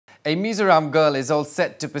A Mizoram girl is all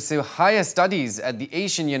set to pursue higher studies at the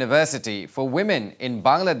Asian University for Women in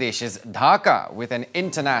Bangladesh's Dhaka with an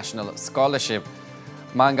international scholarship.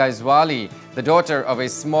 Hmangaihzuali, the daughter of a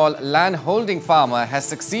small landholding farmer, has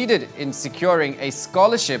succeeded in securing a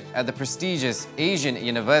scholarship at the prestigious Asian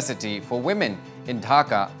University for Women in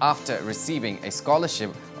Dhaka after receiving a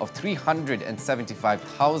scholarship of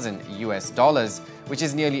 $375,000, which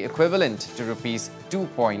is nearly equivalent to rupees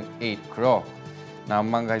 2.8 crore. Now,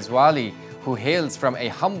 Hmangaihzuali, who hails from a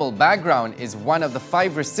humble background, is one of the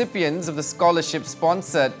 5 recipients of the scholarship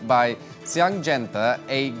sponsored by Syngenta,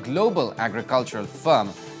 a global agricultural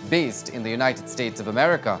firm based in the United States of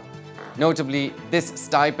America. Notably, this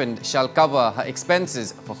stipend shall cover her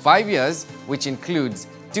expenses for 5 years, which includes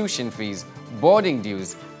tuition fees, boarding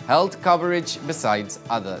dues, health coverage, besides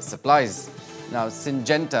other supplies. Now,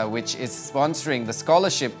 Syngenta, which is sponsoring the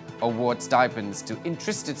scholarship, awards stipends to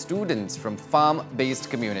interested students from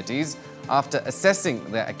farm-based communities after assessing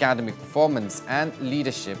their academic performance and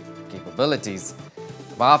leadership capabilities.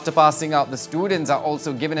 But after passing out, the students are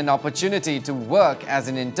also given an opportunity to work as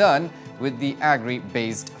an intern with the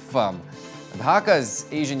agri-based firm. Dhaka's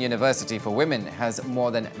Asian University for Women has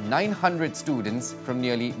more than 900 students from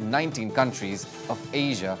nearly 19 countries of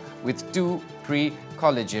Asia, with 2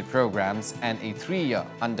 pre-collegiate programs and a 3-year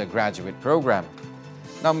undergraduate program.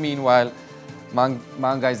 Now, meanwhile,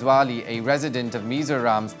 Hmangaihzuali, a resident of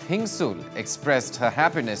Mizoram's Hingsul, expressed her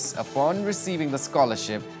happiness upon receiving the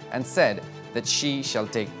scholarship and said that she shall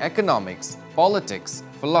take economics, politics,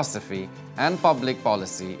 philosophy and public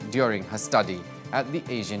policy during her study at the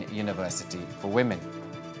Asian University for Women.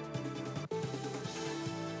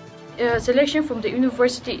 Selection from the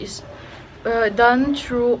university is done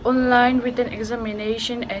through online written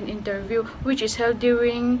examination and interview, which is held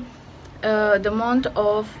during the month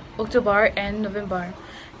of October and November.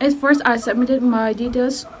 At first, I submitted my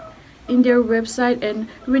details in their website, and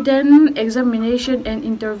written examination and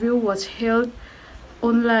interview was held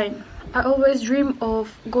online. I always dream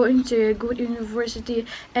of going to a good university,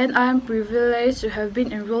 and I am privileged to have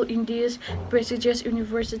been enrolled in this prestigious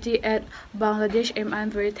university at Bangladesh, and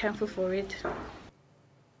I'm very thankful for it.